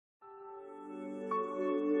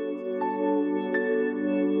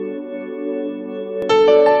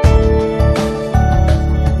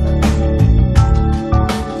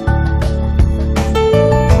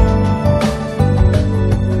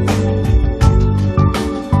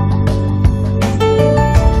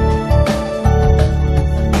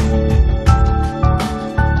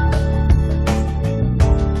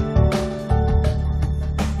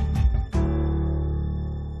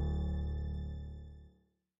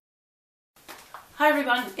Hi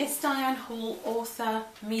everyone, it's Diane Hall, author,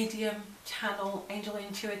 medium, channel, angel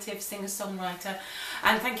intuitive, singer-songwriter,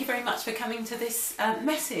 and thank you very much for coming to this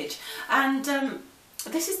message. And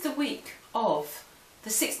this is the week of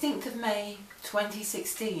the 16th of May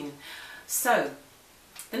 2016. So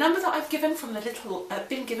the number that I've given from the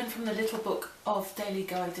been given from the Little Book of Daily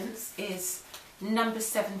Guidance is number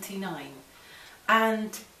 79,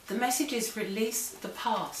 and the message is release the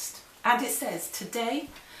past. And it says, today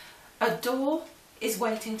a door is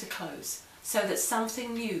waiting to close so that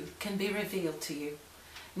something new can be revealed to you.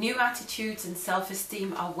 New attitudes and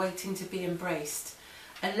self-esteem are waiting to be embraced.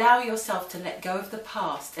 Allow yourself to let go of the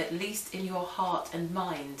past, at least in your heart and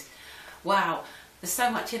mind. Wow, there's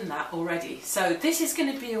so much in that already. So this is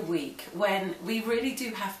going to be a week when we really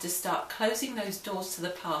do have to start closing those doors to the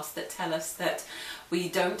past that tell us that we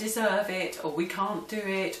don't deserve it, or we can't do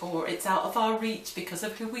it, or it's out of our reach because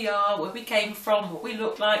of who we are, where we came from, what we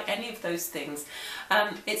look like, any of those things.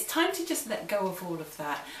 It's time to just let go of all of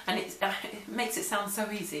that. And it makes it sound so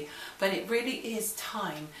easy, but it really is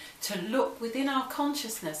time to look within our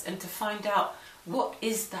consciousness and to find out, what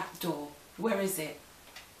is that door? Where is it?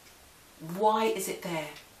 Why is it there?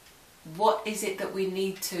 What is it that we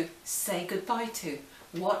need to say goodbye to?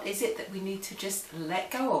 What is it that we need to just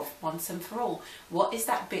let go of once and for all? What is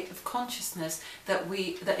that bit of consciousness that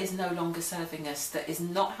is no longer serving us, that is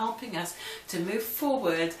not helping us to move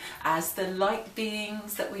forward as the light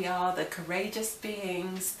beings that we are, the courageous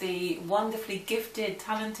beings, the wonderfully gifted,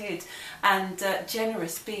 talented and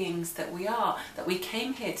generous beings that we are, that we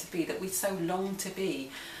came here to be, that we so long to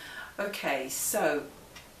be? Okay, so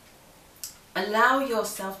allow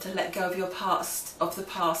yourself to let go of the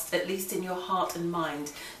past, at least in your heart and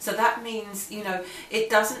mind. So that means, you know, it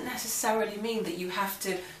doesn't necessarily mean that you have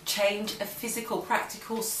to change a physical,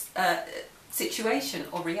 practical situation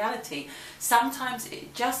or reality. Sometimes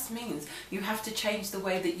it just means you have to change the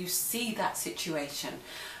way that you see that situation.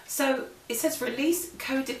 So it says, release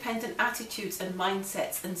codependent attitudes and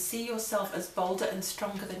mindsets and see yourself as bolder and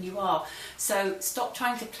stronger than you are. So stop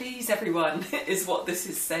trying to please everyone is what this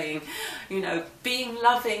is saying. You know, being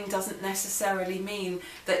loving doesn't necessarily mean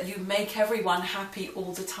that you make everyone happy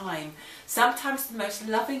all the time. Sometimes the most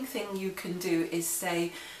loving thing you can do is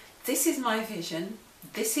say, this is my vision,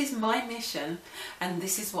 this is my mission, and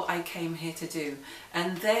this is what I came here to do.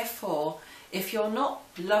 And therefore, if you're not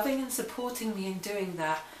loving and supporting me in doing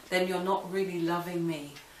that, then you're not really loving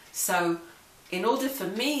me. So in order for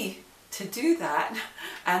me to do that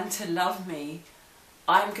and to love me,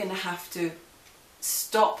 I'm going to have to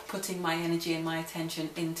stop putting my energy and my attention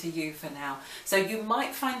into you for now. So you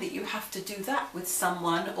might find that you have to do that with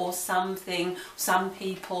someone or something, some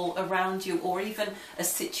people around you, or even a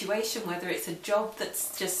situation, whether it's a job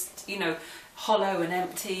that's just, you know, hollow and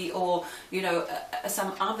empty, or, you know,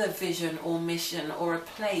 some other vision or mission, or a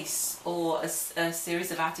place, or a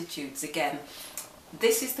series of attitudes. Again,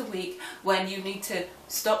 this is the week when you need to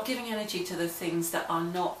stop giving energy to the things that are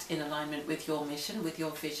not in alignment with your mission, with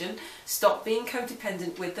your vision. Stop being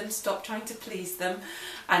codependent with them, stop trying to please them,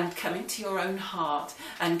 and come into your own heart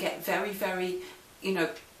and get very, very, you know,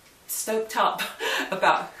 stoked up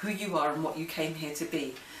about who you are and what you came here to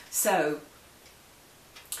be. So,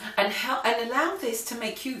 and allow this to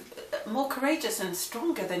make you more courageous and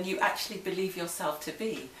stronger than you actually believe yourself to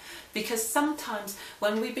be. Because sometimes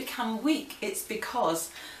when we become weak, it's because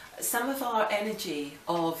some of our energy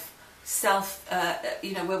of self,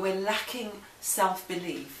 you know, where we're lacking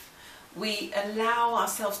self-belief, we allow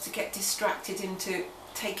ourselves to get distracted into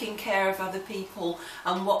taking care of other people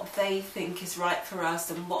and what they think is right for us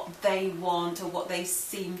and what they want or what they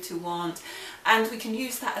seem to want. And we can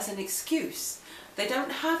use that as an excuse. They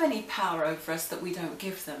don't have any power over us that we don't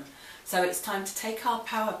give them. So it's time to take our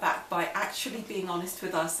power back by actually being honest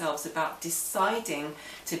with ourselves about deciding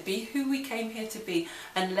to be who we came here to be,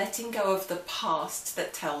 and letting go of the past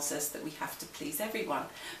that tells us that we have to please everyone.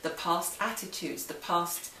 The past attitudes, the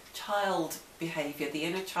past child behaviour, the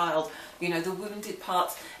inner child, you know, the wounded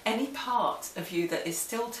parts, any part of you that is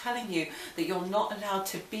still telling you that you're not allowed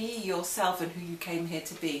to be yourself and who you came here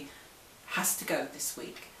to be, has to go this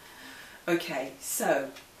week. Okay, so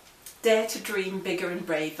dare to dream bigger and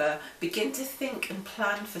braver. Begin to think and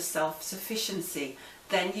plan for self-sufficiency.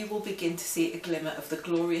 Then you will begin to see a glimmer of the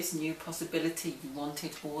glorious new possibility you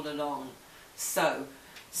wanted all along. So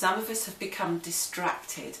Some of us have become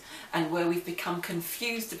distracted, and where we've become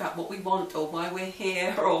confused about what we want or why we're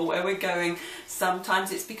here or where we're going.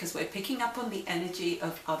 Sometimes it's because we're picking up on the energy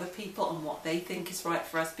of other people and what they think is right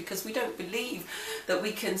for us, because we don't believe that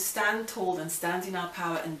we can stand tall and stand in our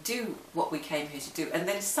power and do what we came here to do. And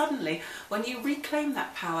then suddenly, when you reclaim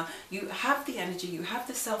that power, you have the energy, you have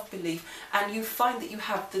the self-belief, and you find that you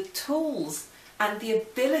have the tools and the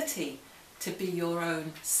ability to be your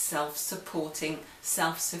own self-supporting,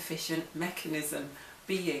 self-sufficient mechanism,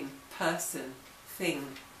 being, person, thing,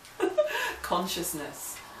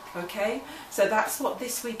 consciousness. Okay? So that's what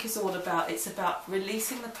this week is all about. It's about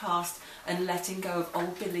releasing the past and letting go of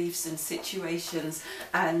old beliefs and situations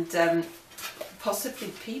and possibly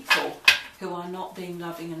people who are not being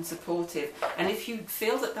loving and supportive. And if you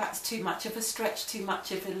feel that that's too much of a stretch, too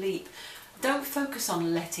much of a leap, don't focus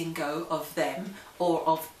on letting go of them or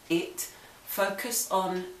of it. Focus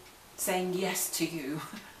on saying yes to you,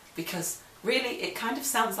 because really it kind of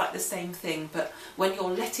sounds like the same thing, but when you're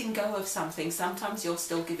letting go of something, sometimes you're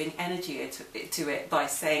still giving energy to it by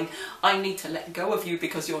saying, I need to let go of you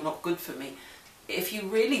because you're not good for me. If you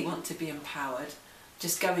really want to be empowered,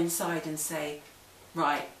 just go inside and say,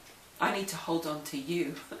 right, I need to hold on to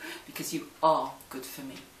you because you are good for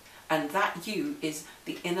me. And that you is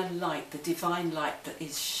the inner light, the divine light that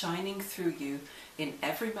is shining through you in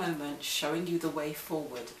every moment, showing you the way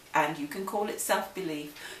forward. And you can call it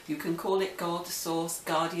self-belief, you can call it God, source,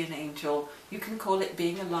 guardian angel, you can call it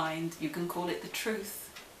being aligned, you can call it the truth,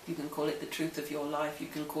 you can call it the truth of your life, you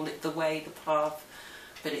can call it the way, the path,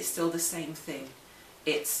 but it's still the same thing.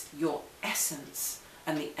 It's your essence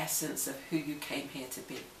and the essence of who you came here to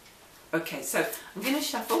be. Okay, so I'm going to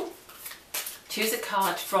shuffle. Choose a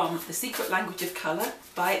card from The Secret Language of Colour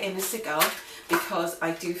by Inna Segal, because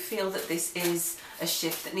I do feel that this is a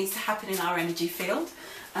shift that needs to happen in our energy field.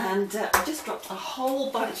 And I just dropped a whole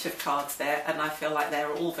bunch of cards there, and I feel like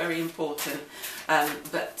they're all very important,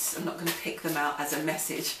 but I'm not going to pick them out as a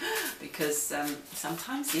message, because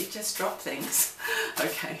sometimes you just drop things.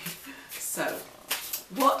 Okay, so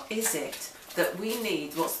what is it that we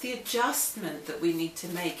need? What's the adjustment that we need to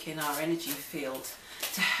make in our energy field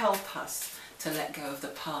to help us to let go of the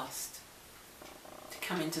past, to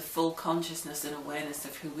come into full consciousness and awareness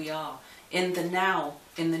of who we are, in the now,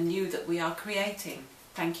 in the new that we are creating?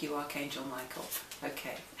 Thank you, Archangel Michael.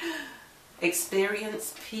 Okay.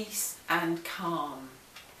 Experience peace and calm.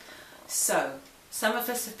 So, some of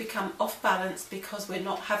us have become off balance because we're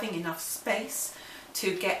not having enough space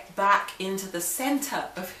to get back into the centre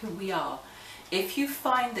of who we are. If you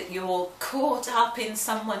find that you're caught up in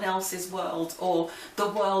someone else's world, or the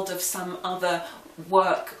world of some other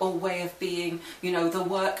work or way of being, you know, the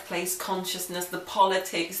workplace consciousness, the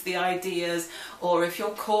politics, the ideas, or if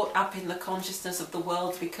you're caught up in the consciousness of the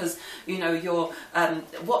world because, you know, you're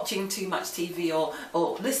watching too much TV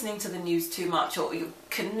or listening to the news too much, or you're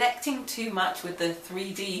connecting too much with the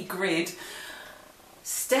 3D grid,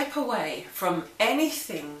 step away from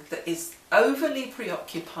anything that is overly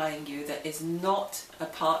preoccupying you, that is not a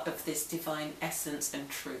part of this divine essence and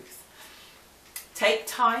truth. Take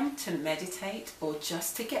time to meditate, or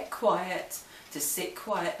just to get quiet, to sit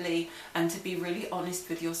quietly and to be really honest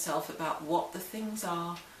with yourself about what the things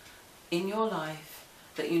are in your life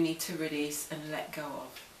that you need to release and let go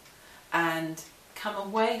of. And come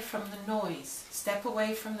away from the noise, step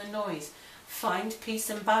away from the noise. Find peace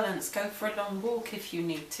and balance. Go for a long walk if you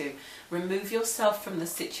need to. Remove yourself from the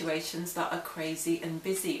situations that are crazy and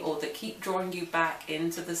busy, or that keep drawing you back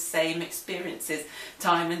into the same experiences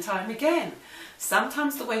time and time again.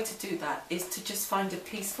 Sometimes the way to do that is to just find a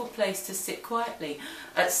peaceful place to sit quietly.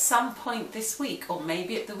 At some point this week, or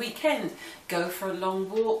maybe at the weekend, go for a long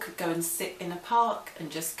walk, go and sit in a park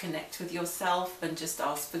and just connect with yourself and just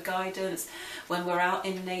ask for guidance. When we're out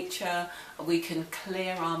in nature, we can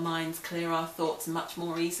clear our minds, clear our thoughts much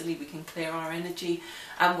more easily. We can clear our energy,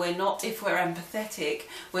 and we're not, if we're empathetic,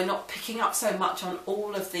 we're not picking up so much on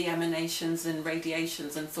all of the emanations and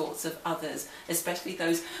radiations and thoughts of others, especially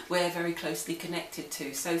those we're very closely connected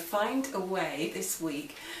to. So find a way this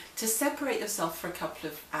week to separate yourself for a couple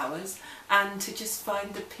of hours and to just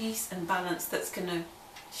find the peace and balance that's going to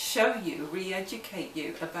show you, re-educate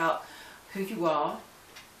you about who you are,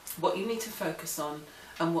 what you need to focus on,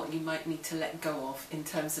 and what you might need to let go of in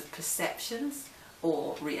terms of perceptions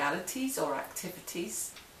or realities or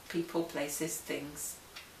activities, people, places, things,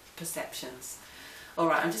 perceptions.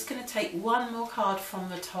 Alright, I'm just going to take one more card from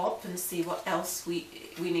the top and see what else we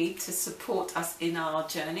need to support us in our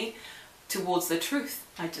journey towards the truth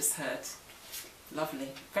I just heard. Lovely,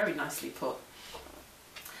 very nicely put.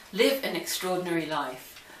 Live an extraordinary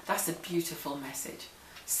life. That's a beautiful message.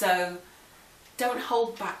 So don't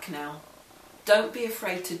hold back now. Don't be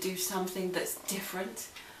afraid to do something that's different,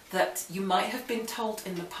 that you might have been told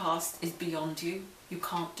in the past is beyond you. You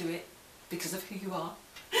can't do it because of who you are,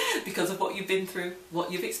 because of what you've been through,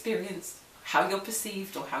 what you've experienced, how you're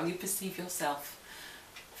perceived or how you perceive yourself.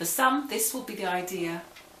 For some, this will be the idea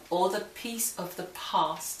or the piece of the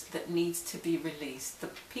past that needs to be released. The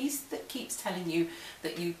piece that keeps telling you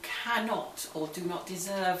that you cannot or do not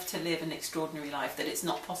deserve to live an extraordinary life, that it's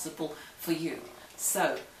not possible for you.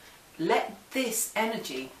 So let this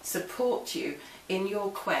energy support you in your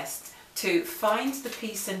quest to find the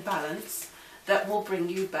peace and balance that will bring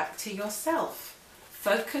you back to yourself.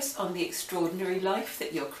 Focus on the extraordinary life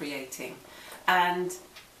that you're creating and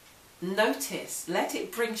notice, let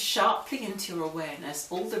it bring sharply into your awareness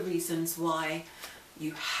all the reasons why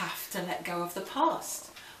you have to let go of the past,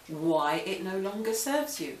 why it no longer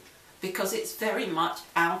serves you, because it's very much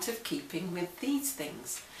out of keeping with these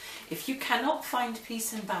things. If you cannot find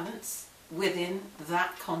peace and balance within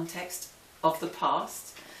that context of the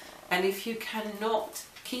past, and if you cannot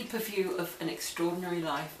keep a view of an extraordinary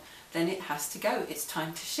life, then it has to go. It's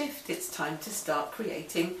time to shift. It's time to start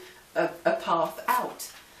creating a path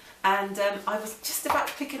out. And I was just about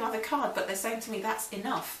to pick another card, but they're saying to me, that's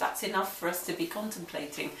enough. That's enough for us to be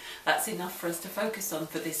contemplating. That's enough for us to focus on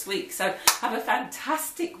for this week. So have a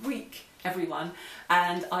fantastic week, everyone.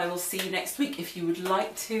 And I will see you next week. If you would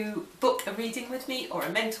like to book a reading with me or a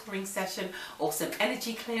mentoring session or some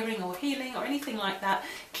energy clearing or healing or anything like that,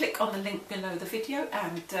 click on the link below the video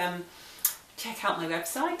and check out my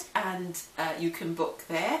website and you can book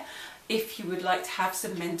there. If you would like to have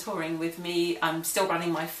some mentoring with me, I'm still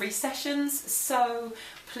running my free sessions, so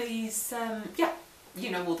please, yeah,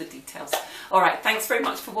 you know all the details. All right, thanks very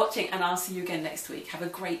much for watching, and I'll see you again next week. Have a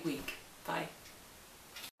great week. Bye.